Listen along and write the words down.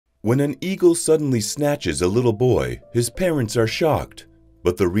When an eagle suddenly snatches a little boy, his parents are shocked,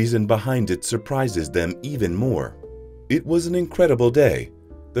 but the reason behind it surprises them even more. It was an incredible day.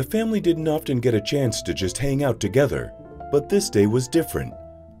 The family didn't often get a chance to just hang out together, but this day was different.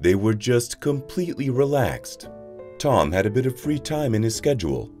 They were just completely relaxed. Tom had a bit of free time in his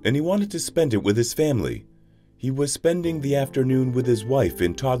schedule, and he wanted to spend it with his family. He was spending the afternoon with his wife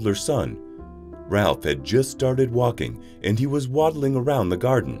and toddler son. Ralph had just started walking, and he was waddling around the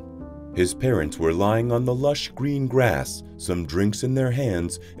garden. His parents were lying on the lush green grass, some drinks in their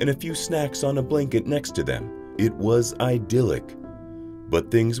hands, and a few snacks on a blanket next to them. It was idyllic.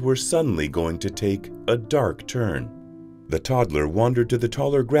 But things were suddenly going to take a dark turn. The toddler wandered to the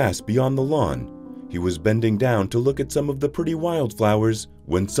taller grass beyond the lawn. He was bending down to look at some of the pretty wildflowers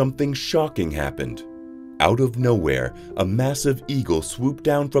when something shocking happened. Out of nowhere, a massive eagle swooped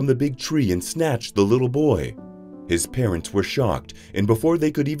down from the big tree and snatched the little boy. His parents were shocked, and before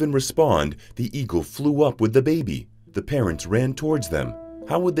they could even respond, the eagle flew up with the baby. The parents ran towards them.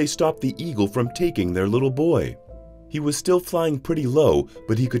 How would they stop the eagle from taking their little boy? He was still flying pretty low,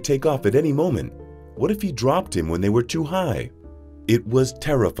 but he could take off at any moment. What if he dropped him when they were too high? It was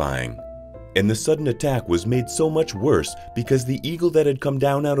terrifying. And the sudden attack was made so much worse because the eagle that had come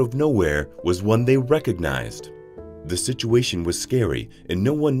down out of nowhere was one they recognized. The situation was scary, and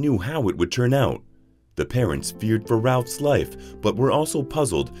no one knew how it would turn out. The parents feared for Ralph's life, but were also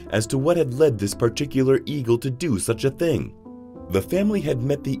puzzled as to what had led this particular eagle to do such a thing. The family had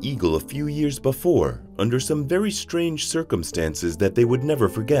met the eagle a few years before, under some very strange circumstances that they would never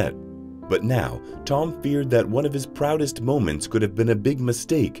forget. But now, Tom feared that one of his proudest moments could have been a big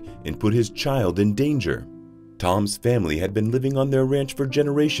mistake and put his child in danger. Tom's family had been living on their ranch for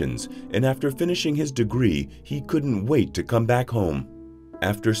generations, and after finishing his degree, he couldn't wait to come back home.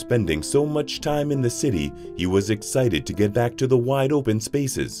 After spending so much time in the city, he was excited to get back to the wide open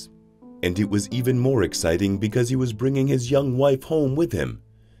spaces. And it was even more exciting because he was bringing his young wife home with him.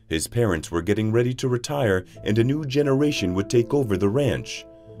 His parents were getting ready to retire, and a new generation would take over the ranch.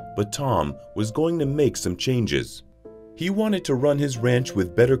 But Tom was going to make some changes. He wanted to run his ranch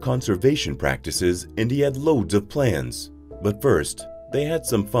with better conservation practices, and he had loads of plans. But first, they had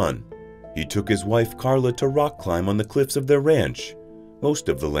some fun. He took his wife Carla to rock climb on the cliffs of their ranch. Most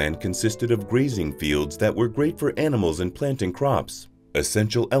of the land consisted of grazing fields that were great for animals and planting crops,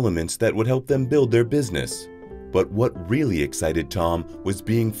 essential elements that would help them build their business. But what really excited Tom was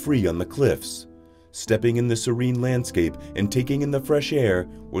being free on the cliffs. Stepping in the serene landscape and taking in the fresh air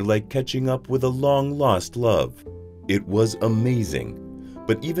were like catching up with a long-lost love. It was amazing.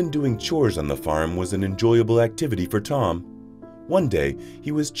 But even doing chores on the farm was an enjoyable activity for Tom. One day,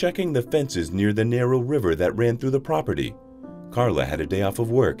 he was checking the fences near the narrow river that ran through the property. Carla had a day off of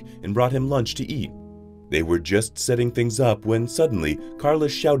work and brought him lunch to eat. They were just setting things up when suddenly Carla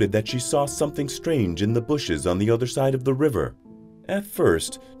shouted that she saw something strange in the bushes on the other side of the river. At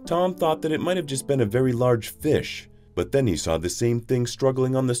first, Tom thought that it might have just been a very large fish, but then he saw the same thing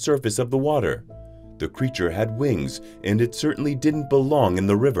struggling on the surface of the water. The creature had wings, and it certainly didn't belong in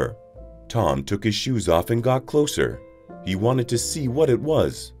the river. Tom took his shoes off and got closer. He wanted to see what it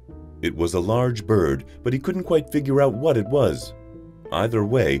was. It was a large bird, but he couldn't quite figure out what it was. Either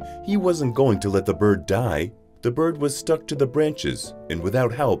way, he wasn't going to let the bird die. The bird was stuck to the branches, and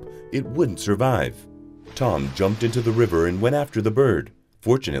without help, it wouldn't survive. Tom jumped into the river and went after the bird.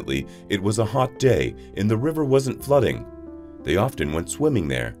 Fortunately, it was a hot day, and the river wasn't flooding. They often went swimming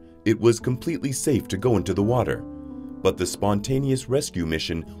there. It was completely safe to go into the water. But the spontaneous rescue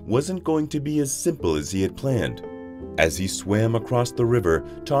mission wasn't going to be as simple as he had planned. As he swam across the river,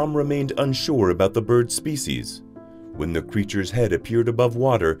 Tom remained unsure about the bird's species. When the creature's head appeared above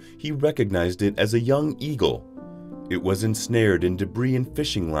water, he recognized it as a young eagle. It was ensnared in debris and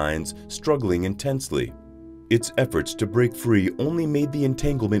fishing lines, struggling intensely. Its efforts to break free only made the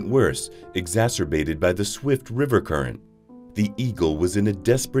entanglement worse, exacerbated by the swift river current. The eagle was in a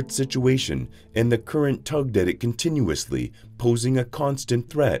desperate situation, and the current tugged at it continuously, posing a constant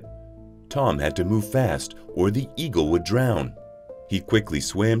threat. Tom had to move fast, or the eagle would drown. He quickly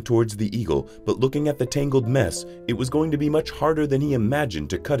swam towards the eagle, but looking at the tangled mess, it was going to be much harder than he imagined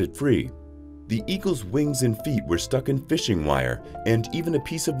to cut it free. The eagle's wings and feet were stuck in fishing wire, and even a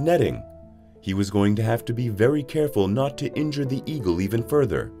piece of netting. He was going to have to be very careful not to injure the eagle even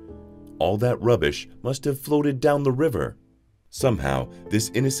further. All that rubbish must have floated down the river. Somehow,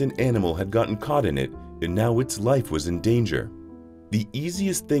 this innocent animal had gotten caught in it, and now its life was in danger. The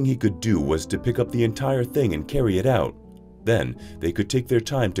easiest thing he could do was to pick up the entire thing and carry it out. Then, they could take their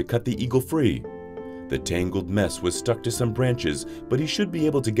time to cut the eagle free. The tangled mess was stuck to some branches, but he should be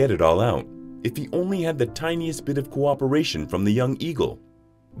able to get it all out, if he only had the tiniest bit of cooperation from the young eagle.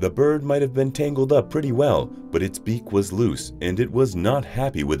 The bird might have been tangled up pretty well, but its beak was loose and it was not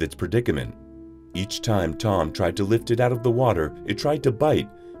happy with its predicament. Each time Tom tried to lift it out of the water, it tried to bite,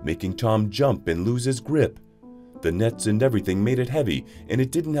 making Tom jump and lose his grip. The nets and everything made it heavy, and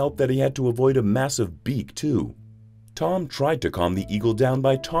it didn't help that he had to avoid a massive beak too. Tom tried to calm the eagle down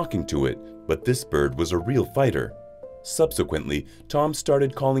by talking to it, but this bird was a real fighter. Subsequently, Tom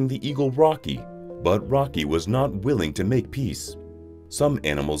started calling the eagle Rocky, but Rocky was not willing to make peace. Some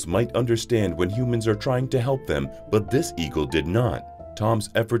animals might understand when humans are trying to help them, but this eagle did not. Tom's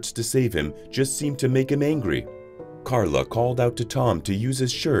efforts to save him just seemed to make him angry. Carla called out to Tom to use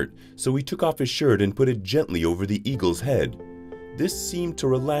his shirt, so he took off his shirt and put it gently over the eagle's head. This seemed to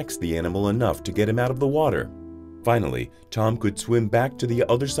relax the animal enough to get him out of the water. Finally, Tom could swim back to the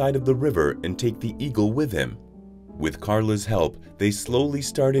other side of the river and take the eagle with him. With Carla's help, they slowly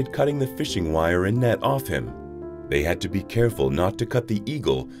started cutting the fishing wire and net off him. They had to be careful not to cut the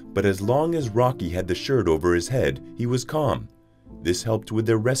eagle, but as long as Rocky had the shirt over his head, he was calm. This helped with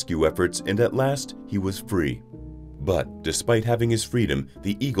their rescue efforts, and at last he was free. But despite having his freedom,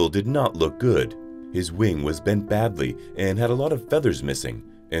 the eagle did not look good. His wing was bent badly and had a lot of feathers missing,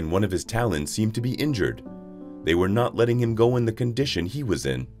 and one of his talons seemed to be injured. They were not letting him go in the condition he was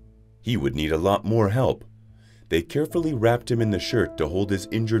in. He would need a lot more help. They carefully wrapped him in the shirt to hold his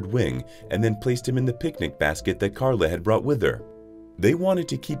injured wing and then placed him in the picnic basket that Carla had brought with her. They wanted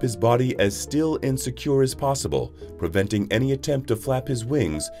to keep his body as still and secure as possible, preventing any attempt to flap his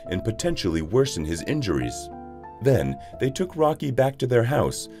wings and potentially worsen his injuries. Then, they took Rocky back to their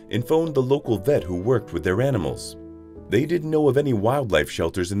house and phoned the local vet who worked with their animals. They didn't know of any wildlife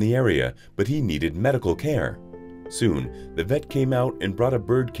shelters in the area, but he needed medical care. Soon, the vet came out and brought a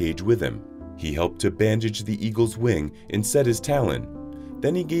bird cage with him. He helped to bandage the eagle's wing and set his talon.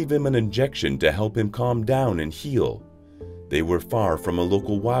 Then he gave him an injection to help him calm down and heal. They were far from a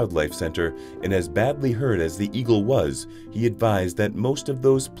local wildlife center, and as badly hurt as the eagle was, he advised that most of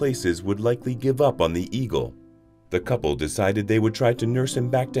those places would likely give up on the eagle. The couple decided they would try to nurse him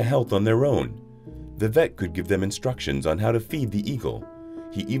back to health on their own. The vet could give them instructions on how to feed the eagle.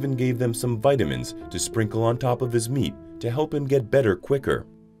 He even gave them some vitamins to sprinkle on top of his meat to help him get better quicker.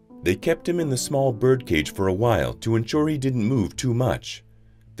 They kept him in the small bird cage for a while to ensure he didn't move too much.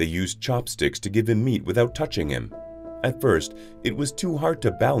 They used chopsticks to give him meat without touching him. At first, it was too hard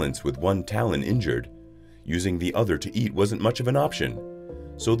to balance with one talon injured. Using the other to eat wasn't much of an option,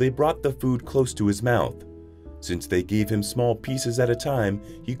 so they brought the food close to his mouth. Since they gave him small pieces at a time,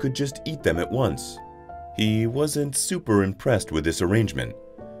 he could just eat them at once. He wasn't super impressed with this arrangement.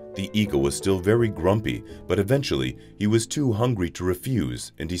 The eagle was still very grumpy, but eventually he was too hungry to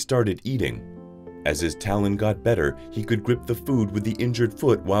refuse and he started eating. As his talon got better, he could grip the food with the injured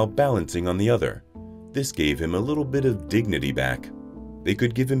foot while balancing on the other. This gave him a little bit of dignity back. They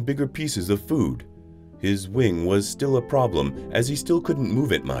could give him bigger pieces of food. His wing was still a problem as he still couldn't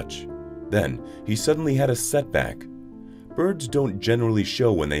move it much. Then he suddenly had a setback. Birds don't generally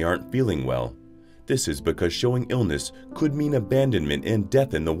show when they aren't feeling well. This is because showing illness could mean abandonment and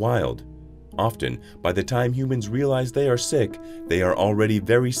death in the wild. Often, by the time humans realize they are sick, they are already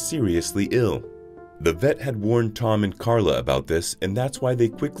very seriously ill. The vet had warned Tom and Carla about this, and that's why they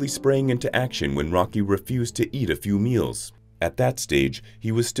quickly sprang into action when Rocky refused to eat a few meals. At that stage,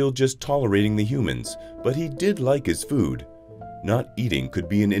 he was still just tolerating the humans, but he did like his food. Not eating could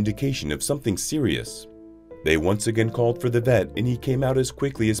be an indication of something serious. They once again called for the vet, and he came out as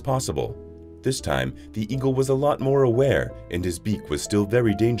quickly as possible. This time, the eagle was a lot more aware, and his beak was still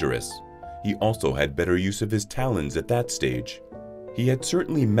very dangerous. He also had better use of his talons at that stage. He had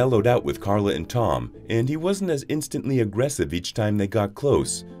certainly mellowed out with Carla and Tom, and he wasn't as instantly aggressive each time they got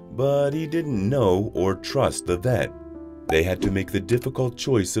close, but he didn't know or trust the vet. They had to make the difficult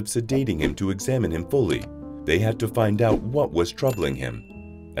choice of sedating him to examine him fully. They had to find out what was troubling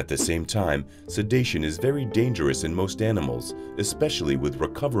him. At the same time, sedation is very dangerous in most animals, especially with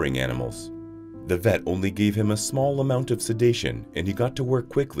recovering animals. The vet only gave him a small amount of sedation, and he got to work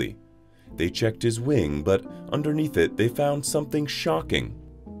quickly. They checked his wing, but underneath it they found something shocking.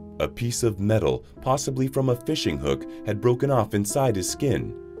 A piece of metal, possibly from a fishing hook, had broken off inside his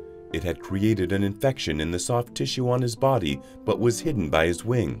skin. It had created an infection in the soft tissue on his body, but was hidden by his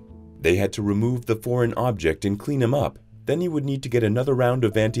wing. They had to remove the foreign object and clean him up. Then he would need to get another round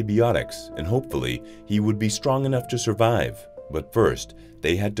of antibiotics, and hopefully he would be strong enough to survive. But first,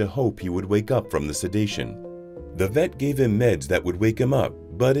 they had to hope he would wake up from the sedation. The vet gave him meds that would wake him up,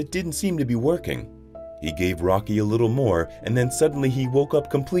 but it didn't seem to be working. He gave Rocky a little more, and then suddenly he woke up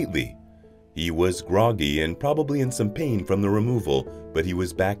completely. He was groggy and probably in some pain from the removal, but he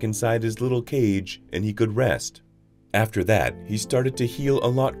was back inside his little cage and he could rest. After that, he started to heal a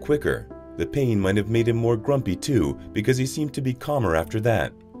lot quicker. The pain might have made him more grumpy too, because he seemed to be calmer after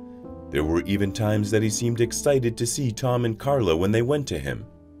that. There were even times that he seemed excited to see Tom and Carla when they went to him.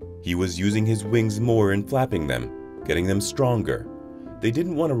 He was using his wings more and flapping them, getting them stronger. They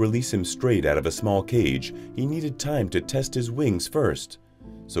didn't want to release him straight out of a small cage. He needed time to test his wings first.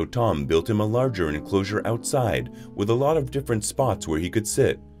 So Tom built him a larger enclosure outside with a lot of different spots where he could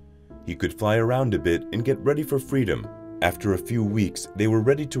sit. He could fly around a bit and get ready for freedom. After a few weeks, they were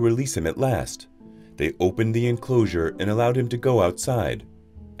ready to release him at last. They opened the enclosure and allowed him to go outside.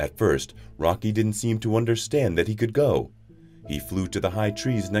 At first, Rocky didn't seem to understand that he could go. He flew to the high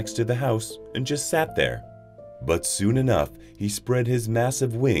trees next to the house and just sat there. But soon enough, he spread his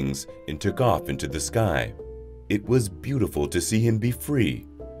massive wings and took off into the sky. It was beautiful to see him be free.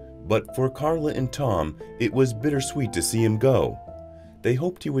 But for Carla and Tom, it was bittersweet to see him go. They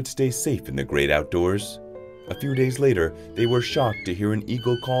hoped he would stay safe in the great outdoors. A few days later, they were shocked to hear an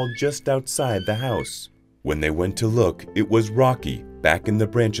eagle call just outside the house. When they went to look, it was Rocky, back in the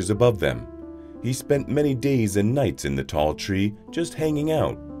branches above them. He spent many days and nights in the tall tree, just hanging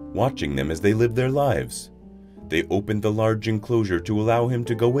out, watching them as they lived their lives. They opened the large enclosure to allow him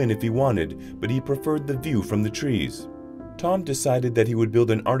to go in if he wanted, but he preferred the view from the trees. Tom decided that he would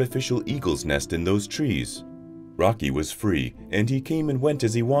build an artificial eagle's nest in those trees. Rocky was free, and he came and went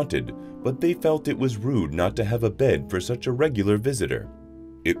as he wanted, but they felt it was rude not to have a bed for such a regular visitor.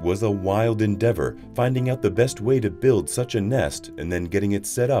 It was a wild endeavor, finding out the best way to build such a nest and then getting it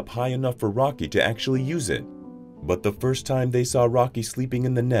set up high enough for Rocky to actually use it. But the first time they saw Rocky sleeping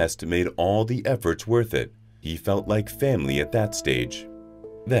in the nest made all the efforts worth it. He felt like family at that stage.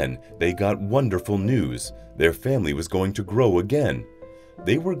 Then they got wonderful news. Their family was going to grow again.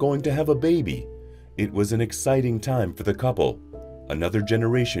 They were going to have a baby. It was an exciting time for the couple. Another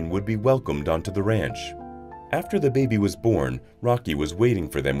generation would be welcomed onto the ranch. After the baby was born, Rocky was waiting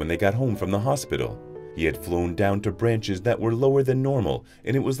for them when they got home from the hospital. He had flown down to branches that were lower than normal,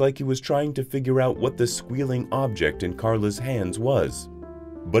 and it was like he was trying to figure out what the squealing object in Carla's hands was.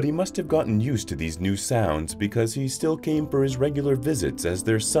 But he must have gotten used to these new sounds because he still came for his regular visits as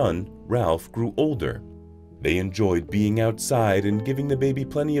their son, Ralph, grew older. They enjoyed being outside and giving the baby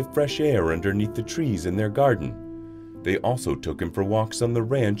plenty of fresh air underneath the trees in their garden. They also took him for walks on the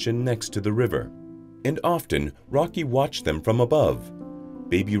ranch and next to the river. And often, Rocky watched them from above.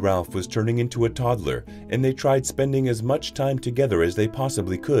 Baby Ralph was turning into a toddler, and they tried spending as much time together as they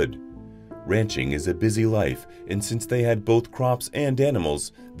possibly could. Ranching is a busy life, and since they had both crops and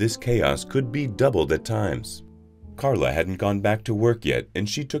animals, this chaos could be doubled at times. Carla hadn't gone back to work yet, and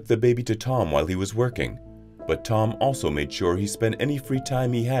she took the baby to Tom while he was working. But Tom also made sure he spent any free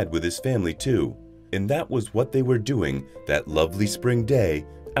time he had with his family too. And that was what they were doing that lovely spring day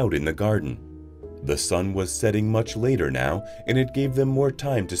out in the garden. The sun was setting much later now, and it gave them more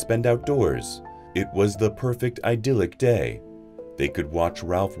time to spend outdoors. It was the perfect idyllic day. They could watch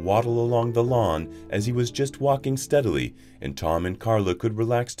Ralph waddle along the lawn as he was just walking steadily, and Tom and Carla could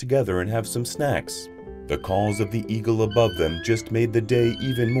relax together and have some snacks. The calls of the eagle above them just made the day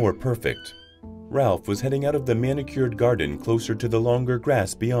even more perfect. Ralph was heading out of the manicured garden closer to the longer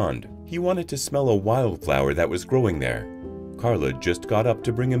grass beyond. He wanted to smell a wildflower that was growing there. Carla just got up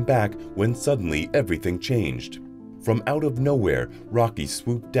to bring him back when suddenly everything changed. From out of nowhere, Rocky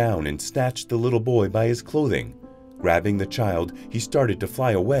swooped down and snatched the little boy by his clothing. Grabbing the child, he started to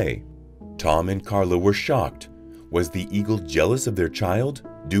fly away. Tom and Carla were shocked. Was the eagle jealous of their child?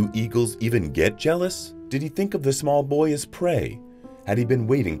 Do eagles even get jealous? Did he think of the small boy as prey? Had he been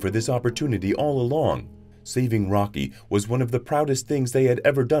waiting for this opportunity all along? Saving Rocky was one of the proudest things they had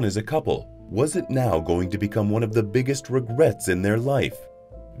ever done as a couple. Was it now going to become one of the biggest regrets in their life?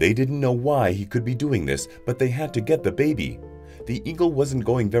 They didn't know why he could be doing this, but they had to get the baby. The eagle wasn't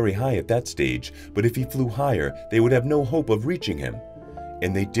going very high at that stage, but if he flew higher, they would have no hope of reaching him.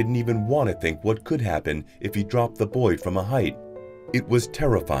 And they didn't even want to think what could happen if he dropped the boy from a height. It was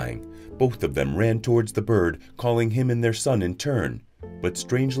terrifying. Both of them ran towards the bird, calling him and their son in turn. But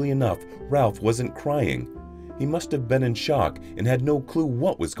strangely enough, Ralph wasn't crying. He must have been in shock and had no clue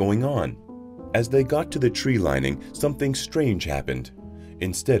what was going on. As they got to the tree lining, something strange happened.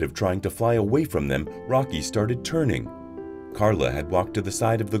 Instead of trying to fly away from them, Rocky started turning. Carla had walked to the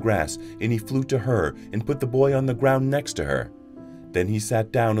side of the grass, and he flew to her and put the boy on the ground next to her. Then he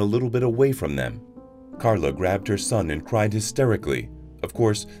sat down a little bit away from them. Carla grabbed her son and cried hysterically. Of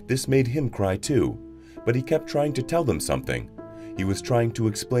course, this made him cry too, but he kept trying to tell them something. He was trying to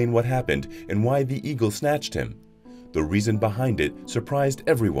explain what happened and why the eagle snatched him. The reason behind it surprised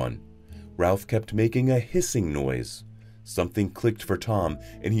everyone. Ralph kept making a hissing noise. Something clicked for Tom,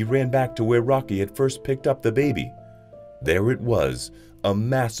 and he ran back to where Rocky had first picked up the baby. There it was, a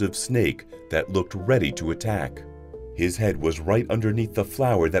massive snake that looked ready to attack. His head was right underneath the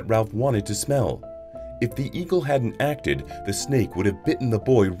flower that Ralph wanted to smell. If the eagle hadn't acted, the snake would have bitten the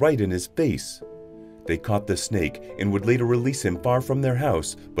boy right in his face. They caught the snake and would later release him far from their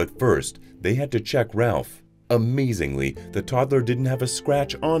house, but first, they had to check Ralph. Amazingly, the toddler didn't have a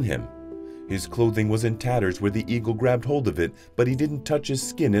scratch on him. His clothing was in tatters where the eagle grabbed hold of it, but he didn't touch his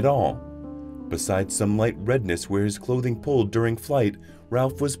skin at all. Besides some light redness where his clothing pulled during flight,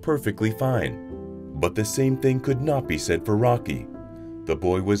 Ralph was perfectly fine. But the same thing could not be said for Rocky. The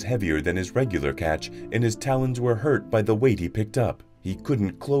boy was heavier than his regular catch, and his talons were hurt by the weight he picked up. He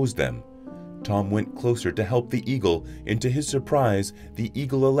couldn't close them. Tom went closer to help the eagle, and to his surprise, the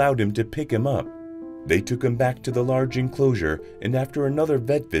eagle allowed him to pick him up. They took him back to the large enclosure, and after another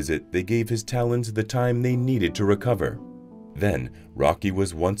vet visit, they gave his talons the time they needed to recover. Then, Rocky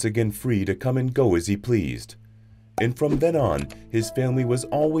was once again free to come and go as he pleased. And from then on, his family was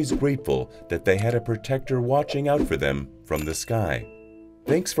always grateful that they had a protector watching out for them from the sky.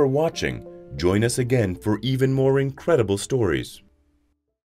 Thanks for watching. Join us again for even more incredible stories.